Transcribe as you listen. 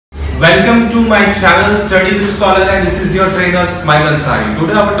Welcome to my channel Study with Scholar, and this is your trainer ISMAIL ANSARI.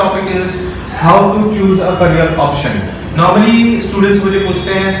 Today our topic is how to choose a career option. Normally students मुझे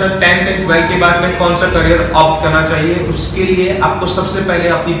पूछते हैं sir 10th and 12th के बाद में कौन सा career opt करना चाहिए। उसके लिए आपको सबसे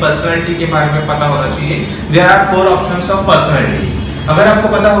पहले अपनी पर्सनालिटी के बारे में पता होना चाहिए। There are 4 options of personality. अगर आपको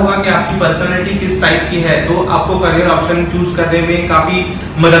पता होगा कि आपकी पर्सनालिटी किस टाइप की है तो आपको करियर ऑप्शन चूज करने में काफी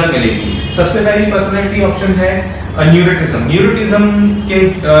मदद मिलेगी। सबसे पहली पर्सनालिटी ऑप्शन है न्यूरोटिज्म। न्यूरोटिज्म के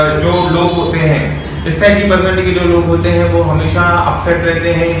जो लोग होते हैं, इस टाइप की पर्सनालिटी के जो लोग होते हैं वो हमेशा अपसेट रहते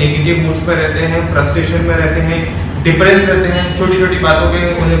हैं, नेगेटिव मूड्स पर रहते हैं, फ्रस्ट्रेशन में रहते हैं, डिप्रेस रहते हैं, छोटी छोटी बातों पे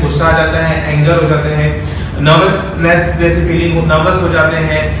उन्हें गुस्सा आ जाता है, एंगर हो जाते हैं, नर्वसनेस जैसी फीलिंग, नर्वस हो जाते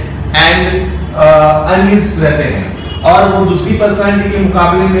हैं एंड अनईज रहते हैं। और वो दूसरी पर्सनालिटी के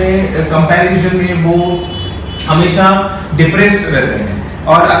मुकाबले में कंपैरिजन में वो हमेशा डिप्रेस्ड रहते हैं।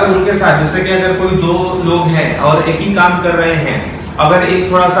 और अगर उनके साथ जैसे कि अगर कोई 2 लोग हैं और एक ही काम कर रहे हैं, अगर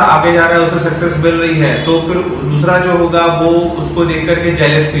एक थोड़ा सा आगे जा रहा है, उसे सक्सेस मिल रही है, तो फिर दूसरा जो होगा वो उसको देख करके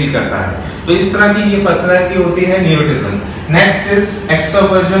जेलस फील करता है। तो इस तरह की ये पर्सनालिटी होती है neuroticism. Next is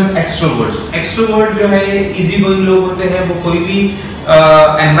extroversion extroverts. Extrovert जो है इजी गोइंग लोग होते हैं, वो कोई भी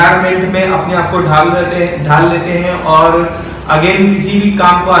एनवायरनमेंट में अपने आप को ढाल लेते हैं और अगेन किसी भी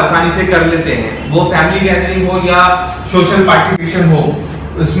काम को आसानी से कर लेते हैं। वो फैमिली गैदरिंग हो या सोशल पार्टिसिपेशन हो,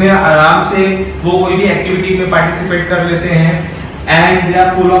 उसमें आराम से वो कोई भी एक्टिविटी में पार्टिसिपेट कर लेते हैं and they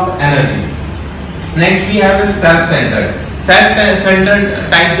are full of energy. Next we have is self-centered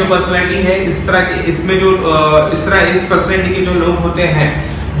type जो पर्सनालिटी है, इस तरह के इसमें जो इस पर्सनालिटी के जो लोग होते हैं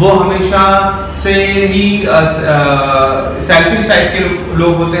वो हमेशा से ही सेल्फिश टाइप के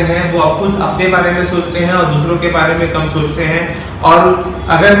लोग होते हैं। वो खुद अपने बारे में सोचते हैं और दूसरों के बारे में कम सोचते हैं। और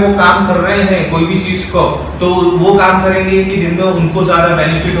अगर वो काम कर रहे हैं कोई भी चीज को, तो वो काम करेंगे कि जिनमें उनको ज्यादा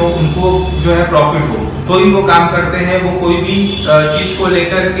बेनिफिट हो, उनको जो है प्रॉफिट हो, तो ही वो काम करते हैं। वो कोई भी चीज को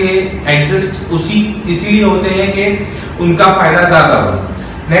लेकर के एडजस्ट इसीलिए होते हैं कि उनका फायदा ज्यादा हो।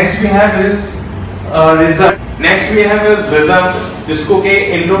 Next we have is reserve. Next we have reserve, जिसको के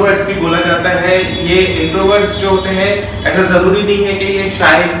इंट्रोवर्ट्स भी बोला जाता है। ये इंट्रोवर्ट्स जो होते हैं, ऐसा जरूरी नहीं है कि ये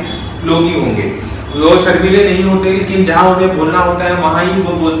शायद लोग ही होंगे, वो शर्मीले नहीं होते, लेकिन जहां उन्हें बोलना होता है वहां ही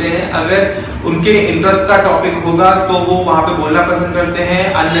वो बोलते हैं। अगर उनके इंटरेस्ट का टॉपिक होगा तो वो वहां पे बोलना पसंद करते हैं,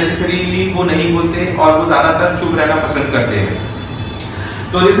 अननेसेसरीली वो नहीं बोलते और वो ज्यादातर चुप रहना पसंद करते हैं।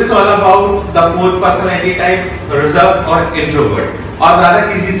 तो this is all about the 4 personality type, reserve और इंट्रोवर्ट। और ज्यादा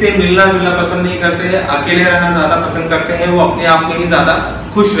किसी से मिलना जुलना पसंद नहीं करते हैं, अकेले रहना ज्यादा पसंद करते हैं, वो अपने आप में ही ज्यादा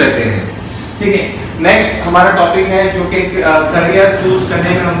खुश रहते हैं। ठीक है, नेक्स्ट हमारा टॉपिक है जो कि करियर चूज करने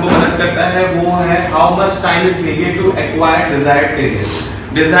में हमको मदद करता है, वो है how much time is needed to acquire desired career.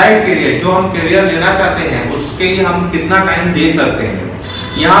 Desired career, जो हम करियर लेना चाहते हैं, उसके लिए हम कितना टाइम दे सकते हैं।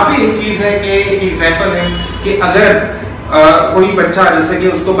 यहाँ पे एक चीज है कि एक एग्जांपल है कि अगर कोई बच्चा, जैसे कि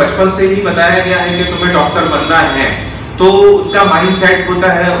उसको बचपन से ही बताया गया है कि तुम्हें डॉक्टर बनना है, तो उसका माइंड सेट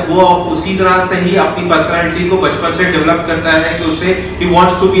होता है, वो उसी तरह से ही अपनी पर्सनालिटी को बचपन से डेवलप करता है कि उसे he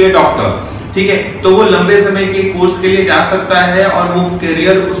wants to be a doctor. ठीक है, तो वो लंबे समय के कोर्स के लिए जा सकता है और वो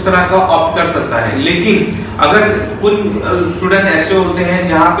करियर उस तरह का ऑप्ट कर सकता है। लेकिन अगर कुछ स्टूडेंट ऐसे होते हैं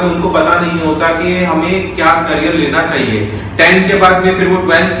जहां पे उनको पता नहीं होता कि हमें क्या करियर लेना चाहिए, 10th के बाद में फिर वो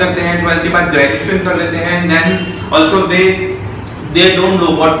 12th करते हैं, 12th के बाद ग्रेजुएशन कर लेते हैं, then also they don't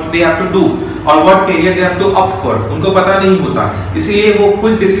know what they have to do or what career they have to opt for, उनको पता नहीं होता, इसलिए वो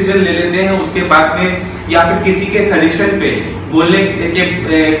क्विक डिसीजन ले लेते हैं उसके बाद में, या फिर किसी के सजेशन पे बोलने के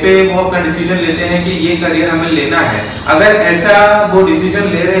पे वो अपना डिसीजन लेते हैं कि ये करियर हमें लेना है। अगर ऐसा वो डिसीजन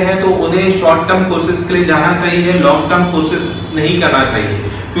ले रहे हैं तो उन्हें शॉर्ट टर्म कोर्सेज के लिए जाना चाहिए, लॉन्ग टर्म कोर्सेज नहीं करना चाहिए।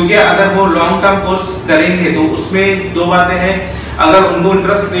 क्योंकि अगर वो लॉन्ग टर्म कोर्स करेंगे तो उसमें 2 बातें हैं, अगर उनको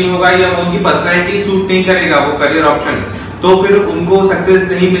इंटरेस्ट नहीं होगा या उनकी पर्सनैलिटी सूट नहीं करेगा वो करियर ऑप्शन, तो फिर उनको सक्सेस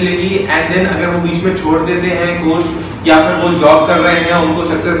नहीं मिलेगी। एंड देन अगर वो बीच में छोड़ देते हैं कोर्स, या फिर वो जॉब कर रहे हैं, उनको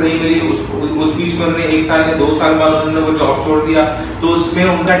सक्सेस नहीं मिली, उस बीच में उन्होंने 1 साल या 2 साल बाद उन्होंने वो जॉब छोड़ दिया, तो उसमें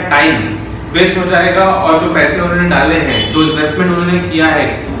उनका टाइम वेस्ट हो जाएगा और जो पैसे उन्होंने डाले हैं, जो इन्वेस्टमेंट उन्होंने किया है,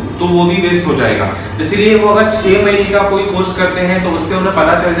 तो वो भी वेस्ट हो जाएगा। इसीलिए वो अगर 6 महीने का कोई कोर्स करते हैं तो उससे उन्हें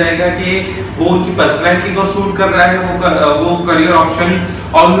पता चल जाएगा कि वो उनकी पर्सनैलिटी को सूट कर रहा है वो करियर ऑप्शन,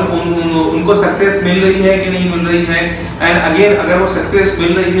 और उनको सक्सेस मिल रही है कि नहीं मिल रही है। एंड अगेन अगर वो सक्सेस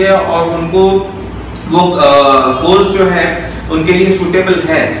मिल रही है और उनको वो कोर्स जो है उनके लिए सूटेबल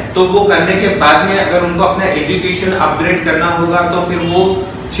है, तो वो करने के बाद में अगर उनको अपना एजुकेशन अपग्रेड करना होगा तो फिर वो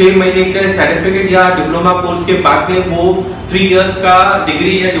 6 महीने के सर्टिफिकेट या डिप्लोमा कोर्स के बाद में वो 3 इयर्स का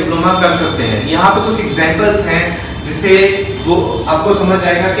डिग्री या डिप्लोमा कर सकते हैं। यहाँ पे कुछ एग्जांपल्स हैं जिससे वो आपको समझ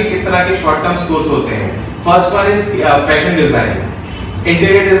आएगा कि किस तरह के शॉर्ट टर्म कोर्स होते हैं। First one is fashion designing,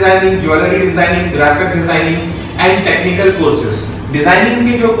 interior designing, jewellery designing, graphic designing and technical courses.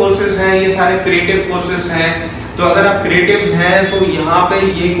 Designing के जो कोर्सेज हैं ये सारे क्रिएटिव कोर्सेज हैं, तो अगर आप क्रिएटिव हैं तो यहाँ पे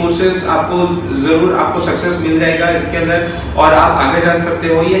ये कोर्सेज आपको जरूर आपको सक्सेस मिल जाएगा इसके अंदर और आप आगे जा सकते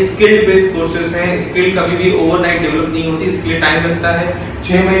हो। ये स्किल बेस्ड कोर्सेज हैं, स्किल कभी भी ओवरनाइट डेवलप नहीं होती, इसके लिए टाइम लगता है।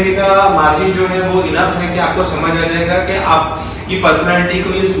 6 महीने का मार्जिन जो है वो इनफ है कि आपको समझ आ जाएगा कि आपकी पर्सनालिटी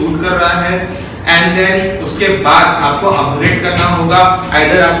को ये सूट कर रहा है। एंड देन उसके बाद आपको अपग्रेड करना होगा,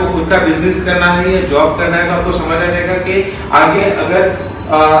 आइदर आपको खुद का बिजनेस करना है या जॉब करना है, तो आपको समझ आ जाएगा कि आगे अगर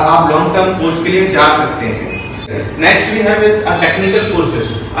आप लॉन्ग टर्म कोर्स के लिए जा सकते हैं। Next we have is technical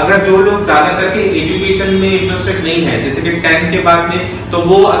courses. अगर जो लोग ज्यादा करके एजुकेशन में इंटरेस्टेड नहीं है, जैसे कि 10 के बाद में, तो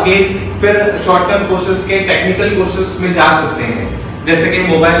वो अगेन फिर शॉर्ट टर्म कोर्सेज के टेक्निकल कोर्सेज में जा सकते हैं, जैसे कि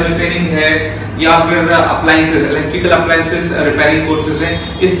मोबाइल रिपेयरिंग है या फिर appliances, electrical appliances repairing courses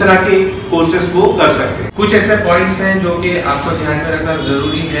हैं, इस तरह के कोर्सेज वो कर सकते हैं। कुछ ऐसे पॉइंट्स हैं जो कि आपको ध्यान में रखना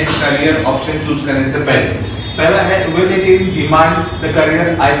जरूरी है करियर ऑप्शन चूज करने से पहले। पहला है will it in demand the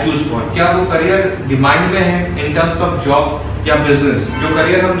career I choose for, क्या वो करियर डिमांड में है इन टर्म्स ऑफ जॉब या बिजनेस। जो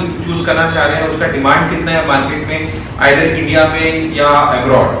करियर हम चूज करना चाह रहे हैं उसका डिमांड कितना है मार्केट में, आइदर इंडिया में या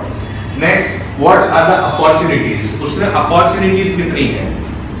abroad. Next, what are the opportunities, उसमें अपॉर्चुनिटीज कितनी है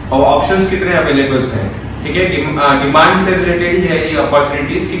और ऑप्शंस कितने अवेलेबल्स हैं, ठीक है। डिमांड से रिलेटेड ही है ये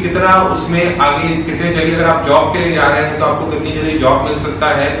अपॉर्चुनिटीज कि कितना उसमें आगे कितने जल्दी अगर आप जॉब के लिए जा रहे हैं तो आपको कितनी जल्दी जॉब मिल सकता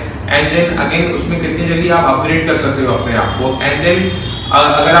है, एंड देन अगेन उसमें कितनी जल्दी आप अपग्रेड कर सकते हो अपने आप को, एंड देन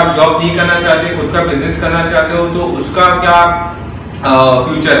अगर आप जॉब नहीं करना चाहते, खुद का बिजनेस करना चाहते हो तो उसका क्या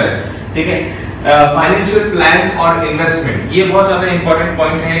फ्यूचर है, ठीक है। फाइनेंशियल प्लान और इन्वेस्टमेंट, ये बहुत ज्यादा इंपॉर्टेंट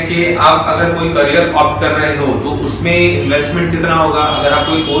पॉइंट है कि आप अगर कोई करियर ऑप्ट कर रहे हो तो उसमें इन्वेस्टमेंट कितना होगा, अगर आप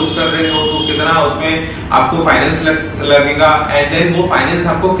कोई कोर्स कर रहे हो तो कितना उसमें आपको फाइनेंस लगेगा, एंड देन वो फाइनेंस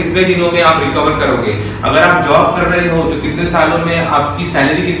आपको कितने दिनों में आप रिकवर करोगे। अगर आप जॉब कर रहे हो तो कितने सालों में आपकी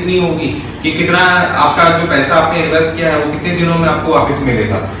सैलरी कितनी होगी, कि कितना आपका जो पैसा आपने इन्वेस्ट किया है वो कितने दिनों में आपको वापस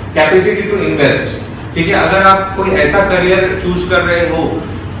मिलेगा। कैपेसिटी टू इन्वेस्ट, ठीक है। अगर आप कोई ऐसा करियर चूज कर रहे हो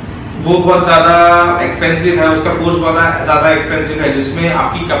वो बहुत ज्यादा एक्सपेंसिव है, उसका कोर्स बहुत ज्यादा एक्सपेंसिव है, जिसमें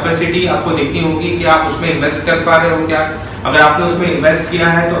आपकी कैपेसिटी आपको देखनी होगी कि आप उसमें इन्वेस्ट कर पा रहे हो क्या। अगर आपने उसमें इन्वेस्ट किया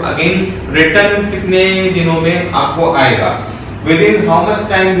है तो अगेन रिटर्न कितने दिनों में आपको आएगा। Within how much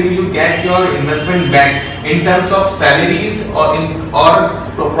time will you get your investment back in terms of salaries or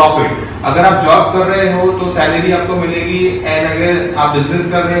profit? अगर आप जॉब कर रहे हो तो सैलरी आपको मिलेगी, एंड अगर आप बिजनेस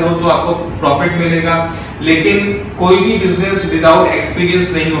कर रहे हो तो आपको प्रॉफिट मिलेगा। लेकिन कोई भी बिजनेस विदाउट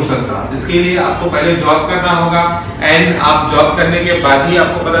एक्सपीरियंस नहीं हो सकता, इसके लिए आपको पहले जॉब करना होगा, एंड आप जॉब करने के बाद ही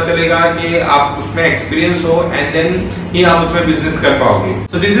आपको पता चलेगा कि आप उसमें एक्सपीरियंस हो, एंड देन ही आप उसमें बिजनेस कर पाओगे।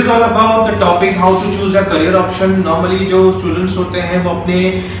 So this is all about the topic how to choose a career option. Normally जो स्टूडेंट्स होते हैं वो अपने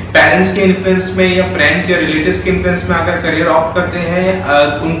पेरेंट्स के इन्फ्लुएंस में या फ्रेंड्स या रिलेटिव्स के इन्फ्लुएंस में आकर करियर ऑप्ट करते हैं,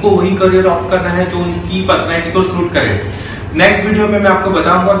 उनको वही करियर ऑप्ट करना है जो उनकी पर्सनैलिटी को सूट करे। नेक्स्ट वीडियो में मैं आपको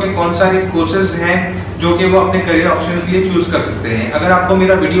बताऊंगा कि कौन सारे कोर्सेज हैं जो कि वो अपने करियर ऑप्शन के लिए चूज कर सकते हैं। अगर आपको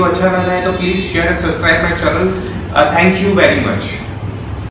मेरा वीडियो अच्छा लगा है तो please share and subscribe my channel. Thank you very much.